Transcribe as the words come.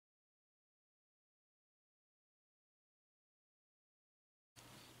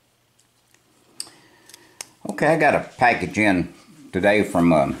Okay, I got a package in today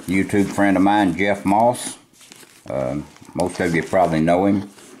from a YouTube friend of mine, Jeff Moss. Most of you probably know him.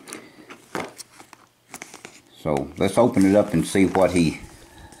 So let's open it up and see what he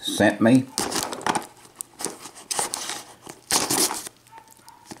sent me.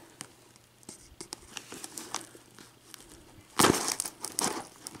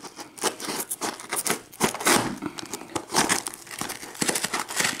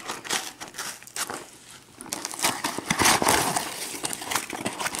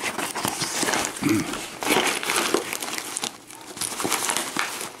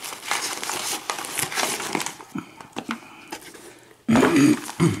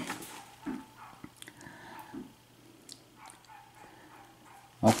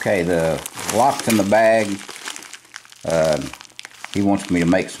 Okay, the lock's in the bag. He wants me to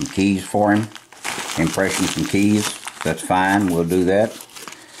make some keys for him, impression some keys. That's fine, we'll do that.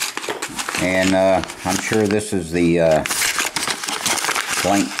 And I'm sure this is the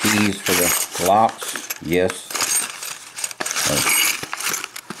blank keys for the locks. Yes.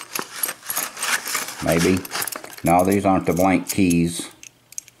 Maybe. No, these aren't the blank keys.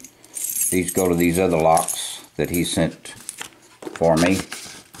 These go to these other locks that he sent for me.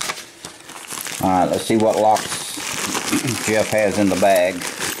 Alright, let's see what locks Jeff has in the bag.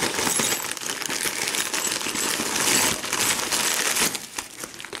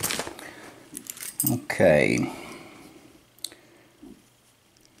 Okay.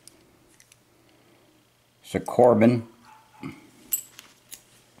 It's a Corbin.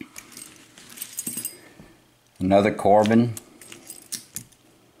 Another Corbin.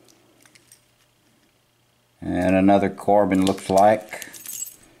 And another Corbin looks like.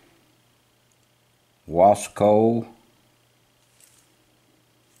 Wasco.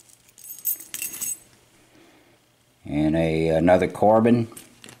 And another Corbin.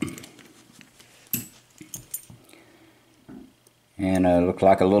 And looks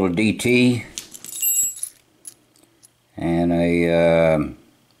like a little DT. And a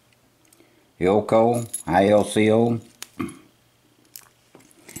Ilco, ILCO.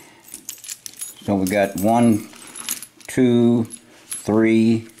 So we got 1, 2,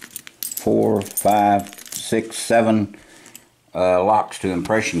 3, 4, 5, 6, 7 locks to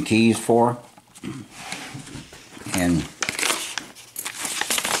impression keys for. And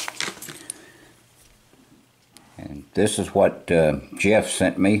this is what Jeff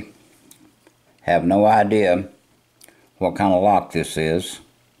sent me. Have no idea what kind of lock this is.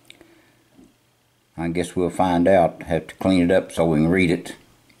 I guess we'll find out. Have to clean it up so we can read it.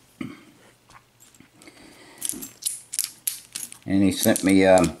 And he sent me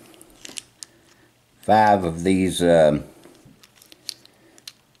 5 of these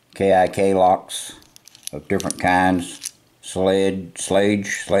KIK locks of different kinds. Sledge.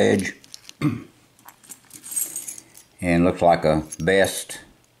 And looks like a Best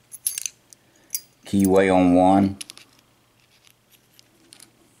keyway on one.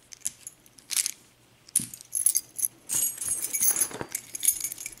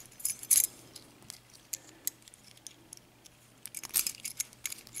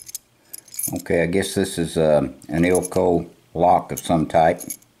 Okay, I guess this is an Ilco lock of some type.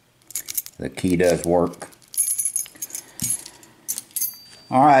 The key does work.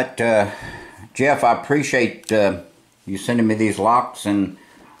 Alright, Jeff, I appreciate you sending me these locks, and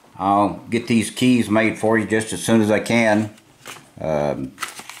I'll get these keys made for you just as soon as I can.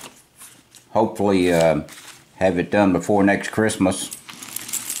 Hopefully have it done before next Christmas.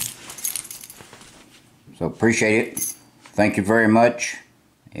 So appreciate it. Thank you very much.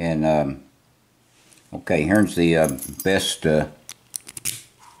 And okay, here's the Best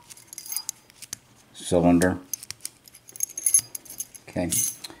cylinder. Okay.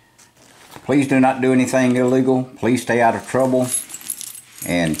 Please do not do anything illegal. Please stay out of trouble.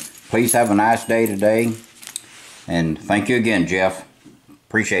 And please have a nice day today. And thank you again, Jeff.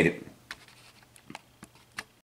 Appreciate it.